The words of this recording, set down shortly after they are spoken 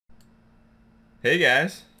Hey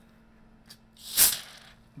guys.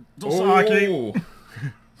 Oh,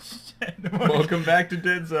 Welcome back to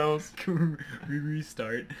Dead Cells. We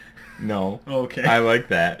restart. No. Okay. I like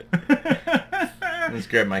that. Let's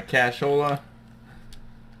grab my cashola.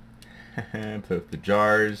 Put up the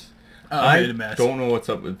jars. I made I a mess. don't know what's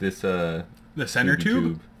up with this The center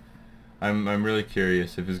tube? I'm really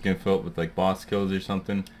curious if it's gonna fill up with like boss kills or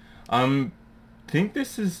something. Think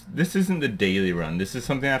this isn't the daily run. This is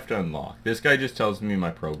something I have to unlock. This guy just tells me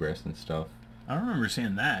my progress and stuff. I don't remember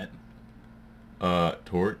seeing that.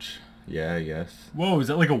 Torch. Yeah, I guess. Whoa, is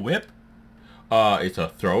that like a whip? It's a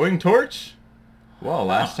throwing torch? Well,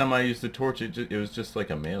 last time I used the torch, it was just like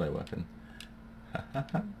a melee weapon.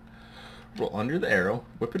 Roll under the arrow,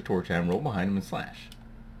 whip a torch at him, roll behind him, and slash.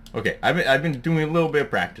 Okay, I've been doing a little bit of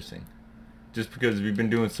practicing. Just because we've been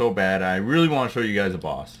doing so bad, I really want to show you guys a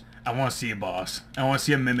boss. I want to see a boss. I want to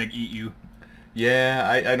see a mimic eat you. Yeah,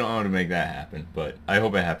 I don't know how to make that happen, but I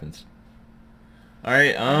hope it happens.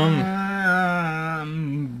 Alright,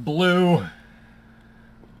 blue.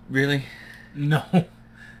 Really? No. I'm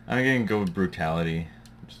gonna go with brutality.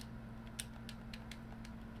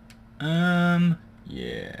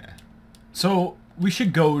 Yeah. So, we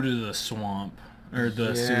should go to the swamp. Or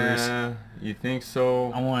the sewers. Yeah, you think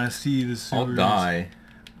so? I want to see the sewers. I'll die.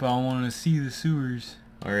 But I want to see the sewers.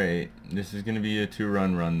 Alright, this is gonna be a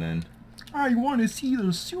 2-run run then. I want to see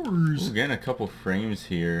the sewers. Ooh, getting a couple frames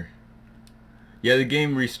here. Yeah, the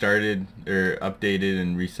game restarted, or updated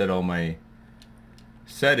and reset all my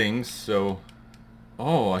settings, so...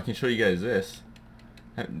 Oh, I can show you guys this.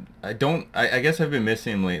 I guess I've been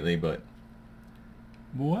missing him lately, but...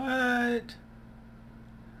 What?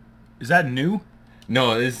 Is that new?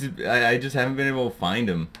 No, this is... I just haven't been able to find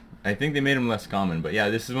him. I think they made him less common, but yeah,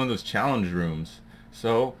 this is one of those challenge rooms.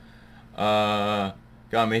 So, gotta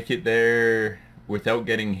make it there without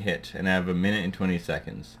getting hit, and I have 1 minute and 20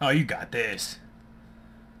 seconds. Oh, you got this.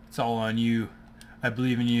 It's all on you. I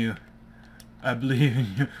believe in you. I believe in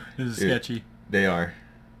you. This is sketchy. They are.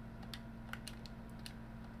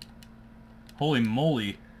 Holy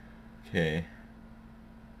moly. Okay.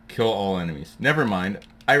 Kill all enemies. Never mind.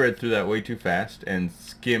 I read through that way too fast and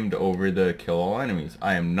skimmed over the kill all enemies.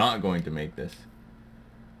 I am not going to make this.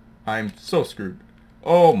 I'm so screwed.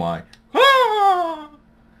 Oh my. Ah!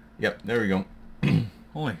 Yep, there we go.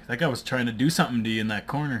 Holy, that guy was trying to do something to you in that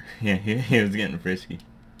corner. Yeah, he was getting frisky.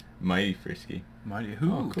 Mighty frisky. Mighty.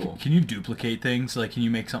 Who? Oh, cool. Can you duplicate things? Like, can you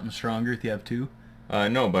make something stronger if you have two?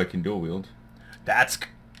 No, but I can dual wield. That's...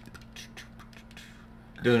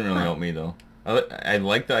 Doesn't really help me though. I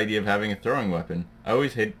like the idea of having a throwing weapon. I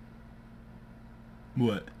always hate...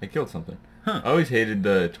 What? I killed something. Huh. I always hated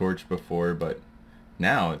the torch before, but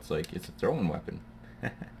now it's like, it's a throwing weapon.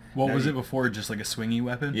 What was it before? Just like a swingy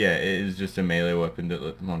weapon? Yeah, it is just a melee weapon that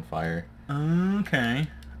lit them on fire. Okay.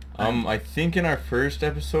 I think in our first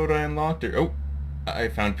episode I unlocked it. Oh, I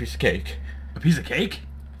found a piece of cake. A piece of cake?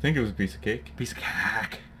 I think it was a piece of cake. A piece of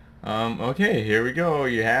cake. Okay, here we go. Are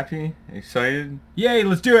you happy? Excited? Yay,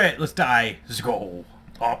 let's do it. Let's die. Let's go.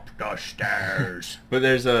 Up the stairs. But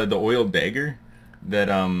there's the oil dagger that,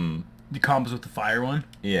 The combos with the fire one?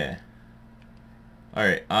 yeah.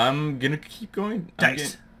 Alright, I'm gonna keep going.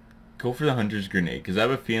 Dice. Go for the hunter's grenade, because I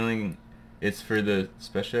have a feeling it's for the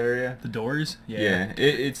special area. The doors? Yeah,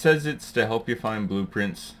 it says it's to help you find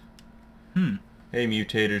blueprints. Hey,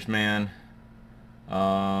 mutators, man.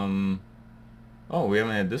 Oh, we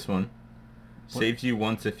haven't had this one. What? Saves you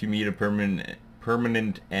once if you meet a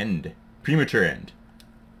permanent end. Premature end.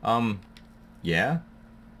 Yeah?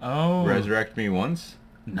 Oh. Resurrect me once?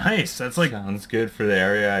 Nice. That's like Sounds good for the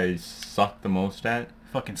area I suck the most at.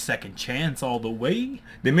 fucking second chance all the way.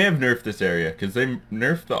 They may have nerfed this area, because they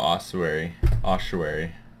nerfed the ossuary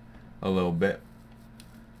a little bit.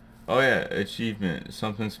 Oh yeah, achievement.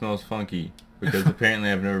 Something smells funky. Because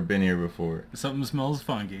apparently I've never been here before. Something smells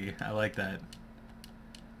funky. I like that.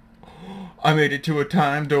 I made it to a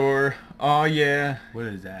time door. Oh yeah. What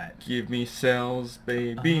is that? Give me cells,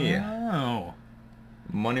 baby. Oh.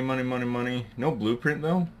 Money, money, money, money. No blueprint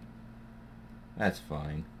though? That's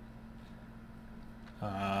fine.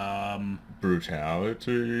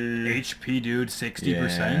 Brutality. HP, dude,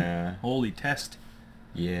 60%. Yeah. Holy test.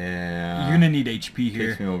 Yeah. You're gonna need HP here.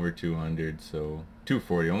 Takes me over 200, so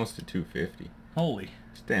 240, almost to 250. Holy.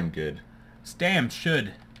 It's damn good. Stam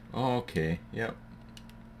should. Oh, okay. Yep.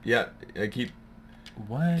 Yeah, I keep...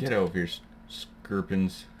 What? Get out of here,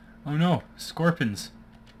 Skirpins. Oh no, scorpions.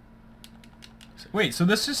 Wait, so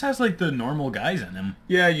this just has like the normal guys in him.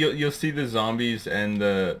 Yeah, you'll see the zombies and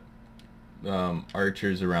the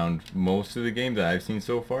archers around most of the game that I've seen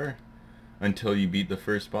so far. Until you beat the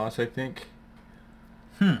first boss, I think.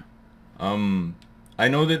 I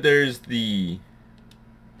know that there's the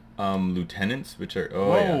lieutenants, which are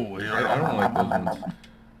Whoa. yeah. I don't like those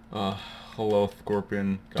ones. Hello,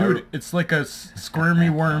 Scorpion. Dude, it's like a squirmy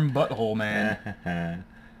worm butthole, man.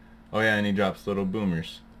 Oh yeah, and he drops little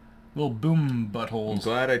boomers. Little boom I'm buttholes.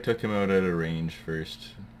 glad I took him out at a range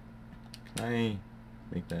first. Can I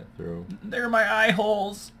make that throw? They're my eye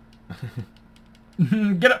holes.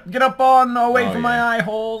 Get up on away from my yeah. eye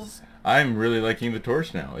holes. I'm really liking the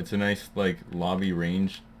torch now. It's a nice like lobby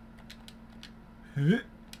range.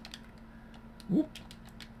 Whoop.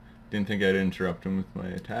 Didn't think I'd interrupt him with my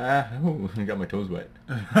attack. Oh, I got my toes wet.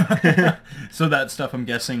 So that stuff, I'm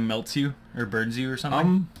guessing, melts you or burns you or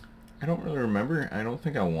something? I don't really remember. I don't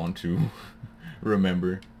think I want to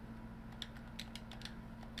remember.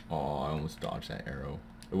 Oh, I almost dodged that arrow.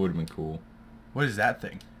 It would have been cool. What is that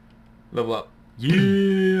thing? Level up.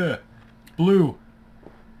 Yeah! Blue.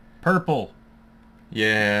 Purple.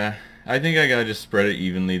 Yeah. I think I gotta just spread it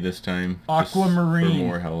evenly this time. Aquamarine. Just for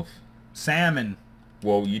more health. Salmon.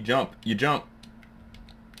 Whoa, you jump. You jump.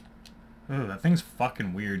 Ugh, that thing's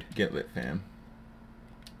fucking weird. Get lit, fam.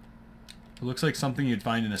 It looks like something you'd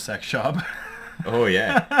find in a sex shop. Oh,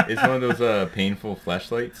 yeah. It's one of those painful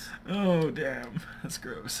fleshlights. Oh, damn. That's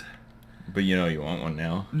gross. But you know you want one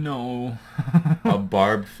now. No. A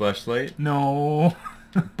barbed fleshlight? No.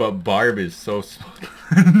 But Barb is so smoky.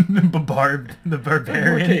 Barb, the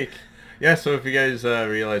barbarian. Okay. Yeah, so if you guys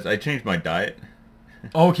realize, I changed my diet.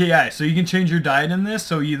 Okay, yeah, so you can change your diet in this,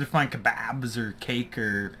 so you either find kebabs or cake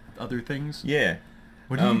or other things. Yeah.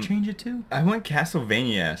 What did you change it to? I went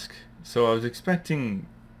Castlevania-esque, so I was expecting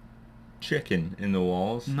chicken in the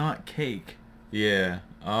walls. Not cake. Yeah.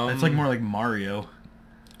 That's like more like Mario.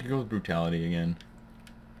 Here goes brutality again.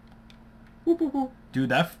 Whoop, whoop, whoop. Dude,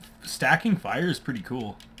 that stacking fire is pretty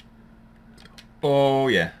cool. Oh,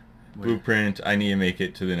 yeah. Wait. Blueprint, I need to make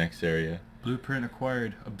it to the next area. Blueprint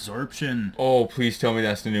acquired. Absorption. Oh, please tell me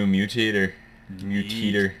that's the new mutator.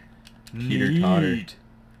 Mutator. Teeter-totter.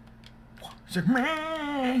 It's like,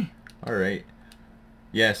 meh. Alright.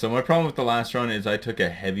 Yeah, so my problem with the last run is I took a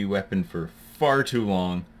heavy weapon for far too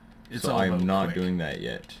long. It's so all I'm about not quick. doing that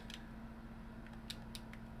yet.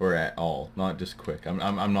 Or at all. Not just quick.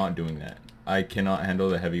 I'm not doing that. I cannot handle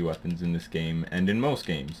the heavy weapons in this game and in most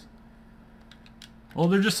games. Well,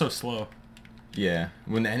 they're just so slow. Yeah,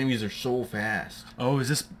 when the enemies are so fast. Oh, is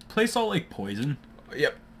this place all like poison?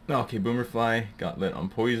 Yep. Okay, Boomerfly got lit on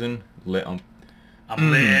poison. Lit on...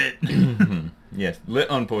 I'm lit. Yes, lit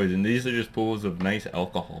on poison. These are just pools of nice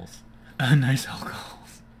alcohols. Nice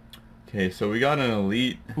alcohols. Okay, so we got an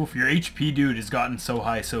elite. Oof, your HP, dude, has gotten so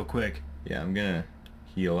high so quick. Yeah, I'm gonna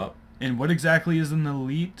heal up. And what exactly is an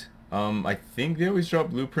elite? I think they always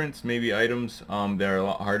drop blueprints, maybe items. They're a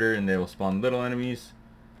lot harder and they will spawn little enemies.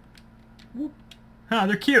 Whoop. Huh,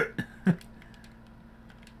 they're cute.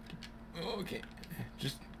 Okay,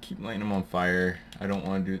 just keep lighting them on fire. I don't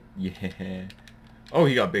want to do... Yeah. Oh,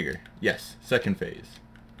 he got bigger. Yes, second phase.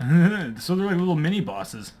 So they're like little mini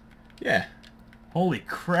bosses. Yeah. Holy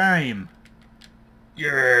crime.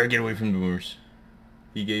 Yeah, get away from the boomers.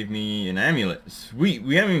 He gave me an amulet. Sweet,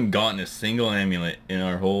 we haven't even gotten a single amulet in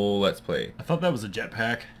our whole Let's Play. I thought that was a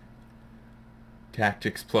jetpack.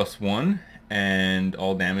 Tactics +1 and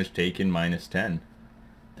all damage taken -10.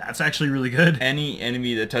 That's actually really good. Any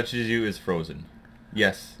enemy that touches you is frozen.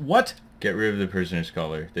 Yes. What? Get rid of the prisoner's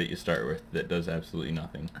collar that you start with that does absolutely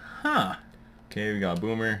nothing. Huh. Okay, we got a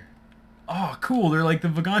boomer. Oh, cool. They're like the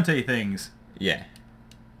Vagante things. Yeah.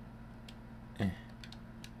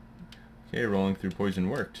 Okay, rolling through poison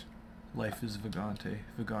worked. Life is Vagante.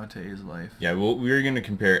 Vagante is life. Yeah, well, we're going to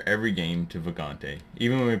compare every game to Vagante,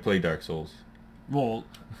 even when we play Dark Souls. Well,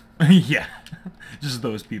 yeah. Just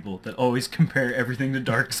those people that always compare everything to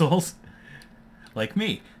Dark Souls. Like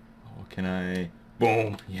me. Oh, can I...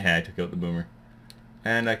 Boom! Yeah, I took out the boomer.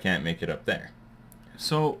 And I can't make it up there.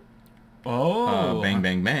 So... Oh. Bang,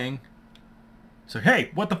 bang, bang. So,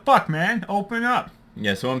 hey, what the fuck, man? Open up.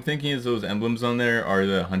 Yeah, so I'm thinking is those emblems on there are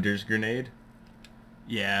the hunter's grenade.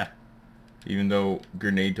 Yeah. Even though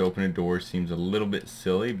grenade to open a door seems a little bit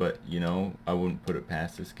silly, but, you know, I wouldn't put it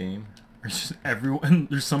past this game. There's just everyone,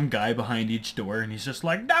 there's some guy behind each door, and he's just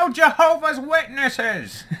like, no Jehovah's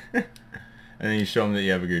Witnesses! And then you show them that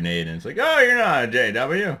you have a grenade, and it's like, oh, you're not a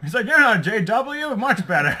JW. He's like, you're not a JW? Much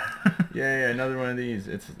better. Yeah, another one of these.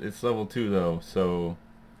 It's level 2, though, so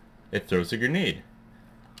it throws a grenade.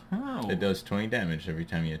 Oh. It does 20 damage every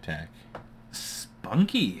time you attack.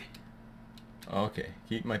 Spunky. Okay,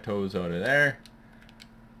 keep my toes out of there.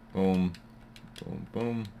 Boom. Boom,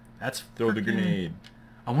 boom. That's Throw the grenade.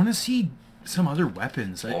 I want to see some other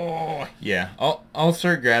weapons. Oh, yeah. I'll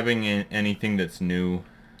start grabbing anything that's new.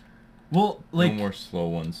 Well, like... No more slow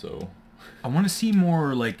ones, so... I want to see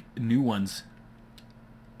more, like, new ones.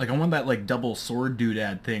 Like, I want that, like, double sword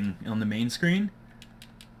doodad thing on the main screen.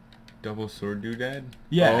 Double sword doodad?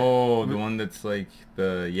 Yeah. Oh, the one that's like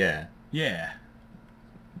the... Yeah. Yeah.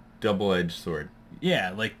 Double-edged sword.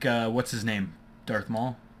 Yeah, like, what's his name? Darth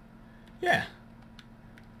Maul? Yeah.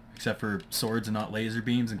 Except for swords and not laser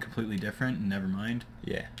beams and completely different, and never mind.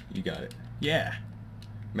 Yeah, you got it. Yeah.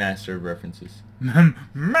 Master of references.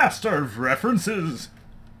 Master of references!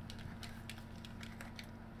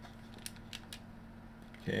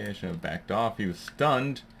 Okay, I should have backed off. He was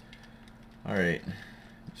stunned. Alright.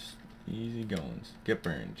 Just easy goings. Get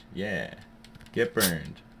burned. Yeah. Get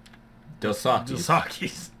burned. Del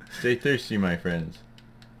Sakis. Stay thirsty, my friends.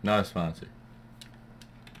 Not a sponsor.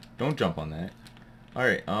 Don't jump on that.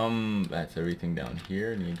 Alright, that's everything down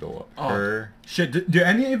here. And you go up her. Shit, do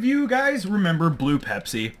any of you guys remember Blue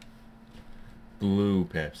Pepsi? Blue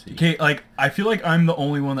Pepsi. Okay, like, I feel like I'm the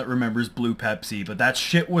only one that remembers Blue Pepsi, but that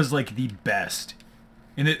shit was, like, the best.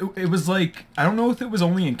 And it was, like, I don't know if it was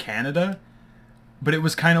only in Canada, but it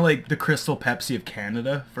was kind of like the Crystal Pepsi of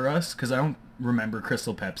Canada for us, because I don't remember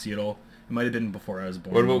Crystal Pepsi at all. It might have been before I was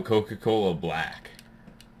born. What about Coca-Cola Black?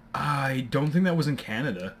 I don't think that was in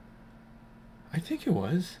Canada. I think it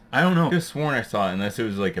was. I don't know. I could have sworn I saw it, unless it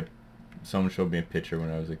was like someone showed me a picture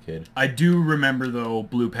when I was a kid. I do remember, though,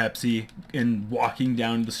 Blue Pepsi and walking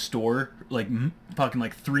down to the store, like, fucking,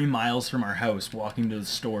 like, 3 miles from our house, walking to the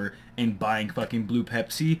store and buying fucking Blue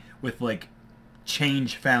Pepsi with, like,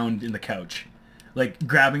 change found in the couch. Like,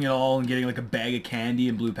 grabbing it all and getting, like, a bag of candy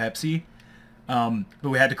and Blue Pepsi. But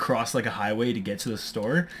we had to cross, like, a highway to get to the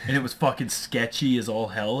store, and it was fucking sketchy as all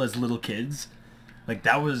hell as little kids. Like,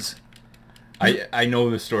 that was... I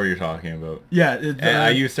know the story you're talking about. Yeah.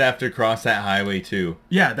 I used to have to cross that highway too.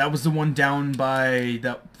 Yeah, that was the one down by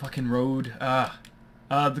that fucking road.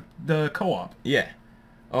 The co-op. Yeah.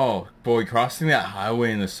 Oh, boy, crossing that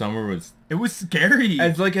highway in the summer was... It was scary.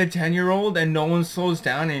 As like a 10-year-old and no one slows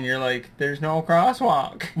down and you're like, there's no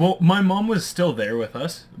crosswalk. Well, my mom was still there with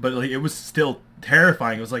us, but like it was still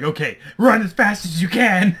terrifying. It was like, okay, run as fast as you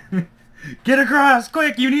can. Get across,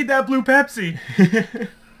 quick, you need that Blue Pepsi.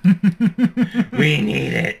 We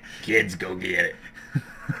need it. Kids, go get it.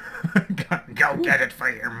 Go get it for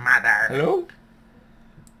your mother. Hello?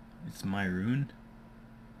 It's my rune.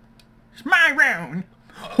 It's my rune.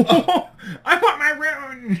 I want my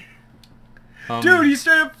rune. Dude, he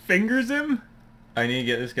straight up fingers him. I need to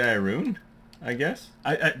get this guy a rune, I guess.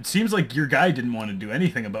 It seems like your guy didn't want to do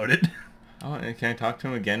anything about it. Oh, and can I talk to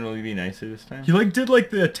him again? Will he be nicer this time? He like did like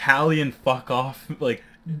the Italian fuck off like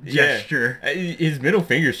gesture. Yeah. His middle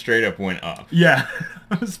finger straight up went up. Yeah,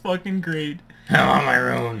 that was fucking great. I want my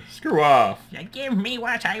rune. Screw off. You give me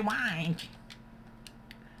what I want.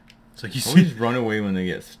 So you Always run away when they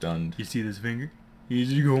get stunned. You see this finger?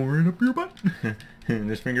 He's going right up your butt. And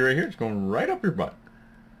this finger right here is going right up your butt.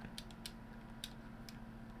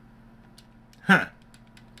 Huh.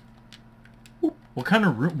 What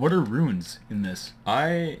are runes in this?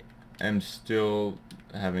 I am still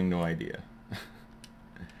having no idea.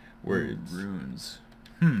 Words. Runes.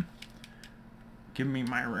 Give me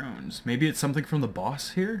my runes. Maybe it's something from the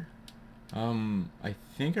boss here? I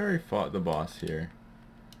think I already fought the boss here.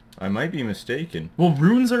 I might be mistaken. Well,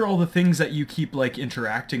 runes are all the things that you keep, like,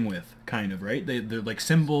 interacting with, kind of, right? They're like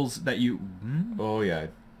symbols that you... Oh, yeah.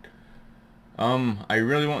 I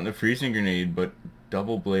really want the freezing grenade, but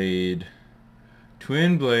double blade...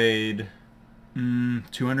 Twin blade...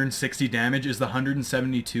 260 damage. Is the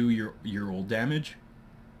 172 your old damage?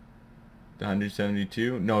 The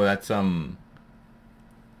 172? No, that's, can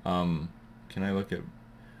I look at...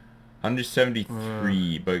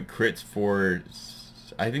 173, but crits for...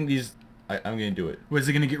 I think these... I'm gonna do it. Was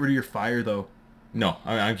it gonna get rid of your fire, though? No,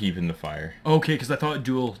 I'm keeping the fire. Okay, because I thought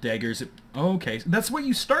dual daggers... okay, that's what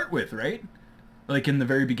you start with, right? Like in the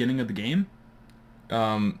very beginning of the game?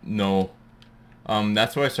 No.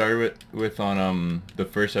 That's what I started with on, the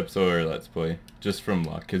first episode of our Let's Play. Just from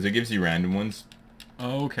luck, because it gives you random ones.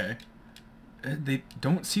 Oh, okay. They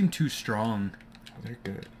don't seem too strong. They're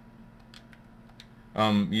good.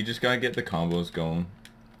 You just gotta get the combos going.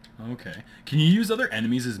 Okay. Can you use other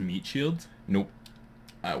enemies as meat shields? Nope.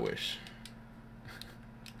 I wish.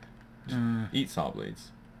 Eat saw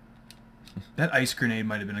blades. That ice grenade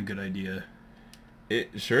might have been a good idea.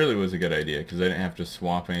 It surely was a good idea, because I didn't have to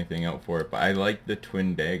swap anything out for it, but I like the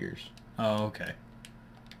twin daggers. Oh, okay.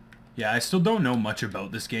 Yeah, I still don't know much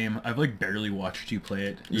about this game. I've, like, barely watched you play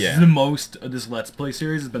it. This is the most... this Let's Play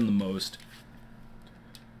series has been the most.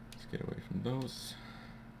 Let's get away from those.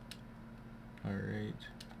 Alright.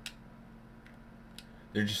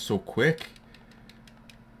 They're just so quick.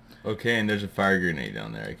 Okay, and there's a fire grenade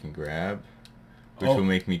down there I can grab, which Oh. will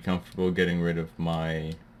make me comfortable getting rid of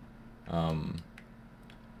my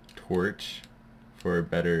torch for a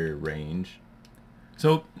better range.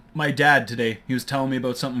 So my dad today, he was telling me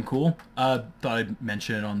about something cool. Thought I'd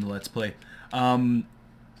mention it on the Let's Play.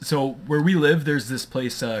 So where we live, there's this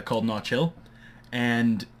place called Notch Hill,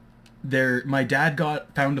 and my dad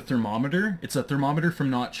found a thermometer. It's a thermometer from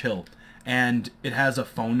Notch Hill, and it has a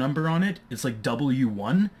phone number on it. It's like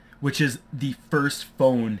W1, which is the first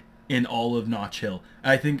phone in all of Notch Hill.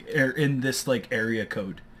 I think in this like area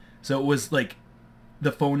code. So it was like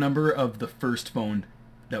the phone number of the first phone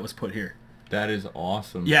that was put here. That is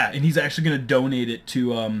awesome. Yeah, and he's actually gonna donate it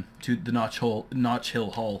to the Notch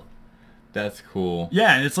Hill Hall. That's cool.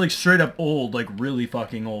 Yeah, and it's like straight up old, like really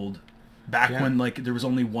fucking old. Back Yeah. when like there was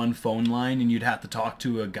only one phone line and you'd have to talk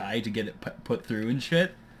to a guy to get it put through and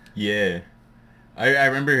shit. Yeah. I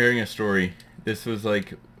remember hearing a story. This was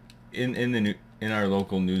like in our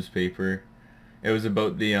local newspaper. It was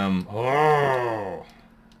about the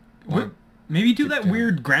Maybe do Get that down.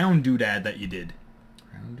 weird ground doodad that you did.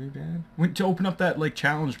 Ground doodad? Went to open up that like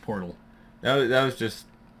challenge portal. That was just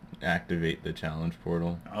activate the challenge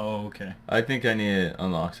portal. Oh, okay. I think I need to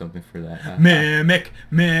unlock something for that. Mimic.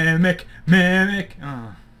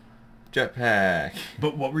 Oh. Jetpack.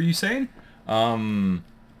 But what were you saying? I don't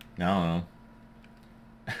know.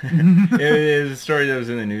 It was a story that was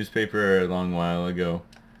in the newspaper a long while ago,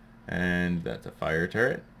 and that's a fire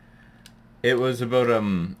turret. It was about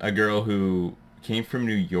a girl who came from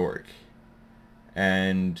New York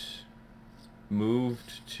and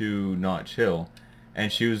moved to Notch Hill,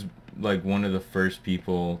 and she was like one of the first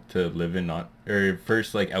people to live in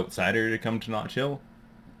first like outsider to come to Notch Hill.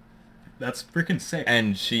 That's freaking sick.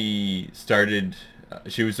 And she started.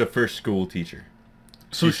 She was the first school teacher.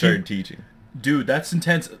 So She started teaching. Dude, that's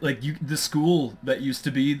intense. Like the school that used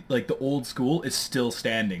to be like the old school is still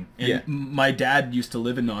standing. And Yeah. my dad used to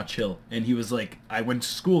live in Notch Hill, and he was like, I went to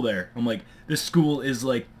school there. I'm like, this school is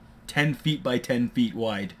like 10 feet by 10 feet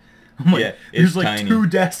wide. I'm like, Yeah, there's it's like tiny. 2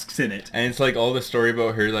 desks in it. And it's like all the story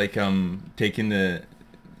about her like taking the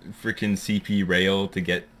freaking CP rail to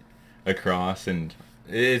get across, and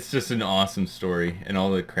it's just an awesome story, and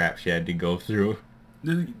all the crap she had to go through.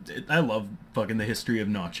 I love fucking the history of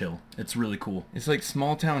Notch Hill. It's really cool. It's like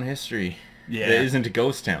small town history. Yeah. It isn't a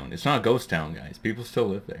ghost town. It's not a ghost town, guys. People still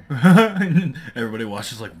live there. Everybody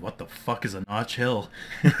watches like, what the fuck is a Notch Hill?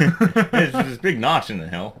 There's this big notch in the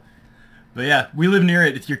hill. But yeah, we live near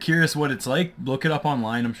it. If you're curious what it's like, look it up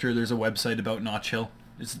online. I'm sure there's a website about Notch Hill.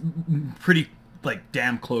 It's pretty, like,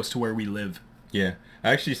 damn close to where we live. Yeah.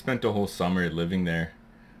 I actually spent a whole summer living there.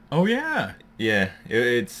 Oh, yeah. Yeah,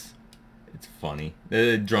 it's funny.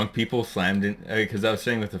 The drunk people slammed in, because I was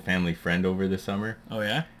staying with a family friend over the summer, Oh,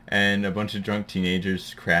 yeah? and a bunch of drunk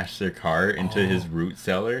teenagers crashed their car into his root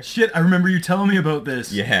cellar. Shit, I remember you telling me about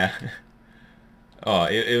this. Yeah. Oh,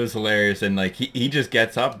 it was hilarious, and like he just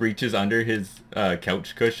gets up, reaches under his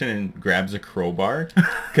couch cushion, and grabs a crowbar,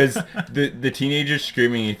 because the teenagers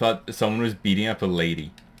screaming, he thought someone was beating up a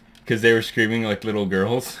lady, because they were screaming like little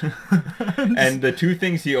girls. And the two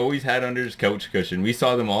things he always had under his couch cushion, we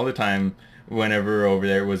saw them all the time whenever we were over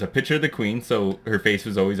there, was a picture of the queen, so her face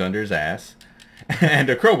was always under his ass, and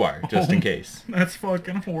a crowbar, just in case. That's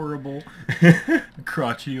fucking horrible.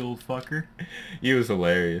 Crotchety old fucker. He was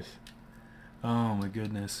hilarious. Oh, my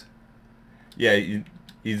goodness. Yeah,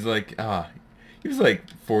 he's like, he was like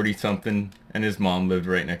 40 something, and his mom lived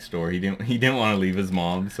right next door. He didn't want to leave his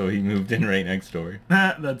mom, so he moved in right next door.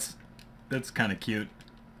 That's kind of cute.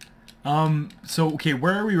 So, okay,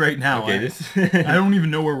 where are we right now? Okay, I don't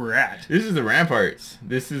even know where we're at. This is the ramparts.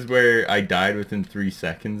 This is where I died within 3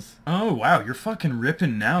 seconds. Oh, wow, you're fucking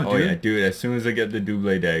ripping now, dude. Oh yeah, dude, as soon as I get the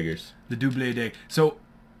double daggers. The double day. So,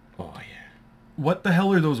 Oh yeah. what the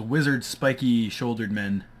hell are those wizard spiky shouldered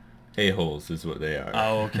men? A-holes is what they are.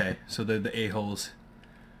 Oh, okay. So they're the a-holes.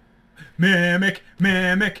 Mimic.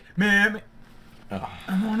 Oh.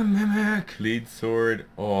 I want a mimic. Lead sword.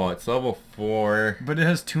 Oh, it's level 4. But it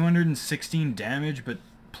has 216 damage, but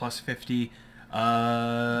plus 50.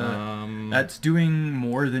 That's doing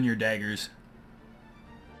more than your daggers.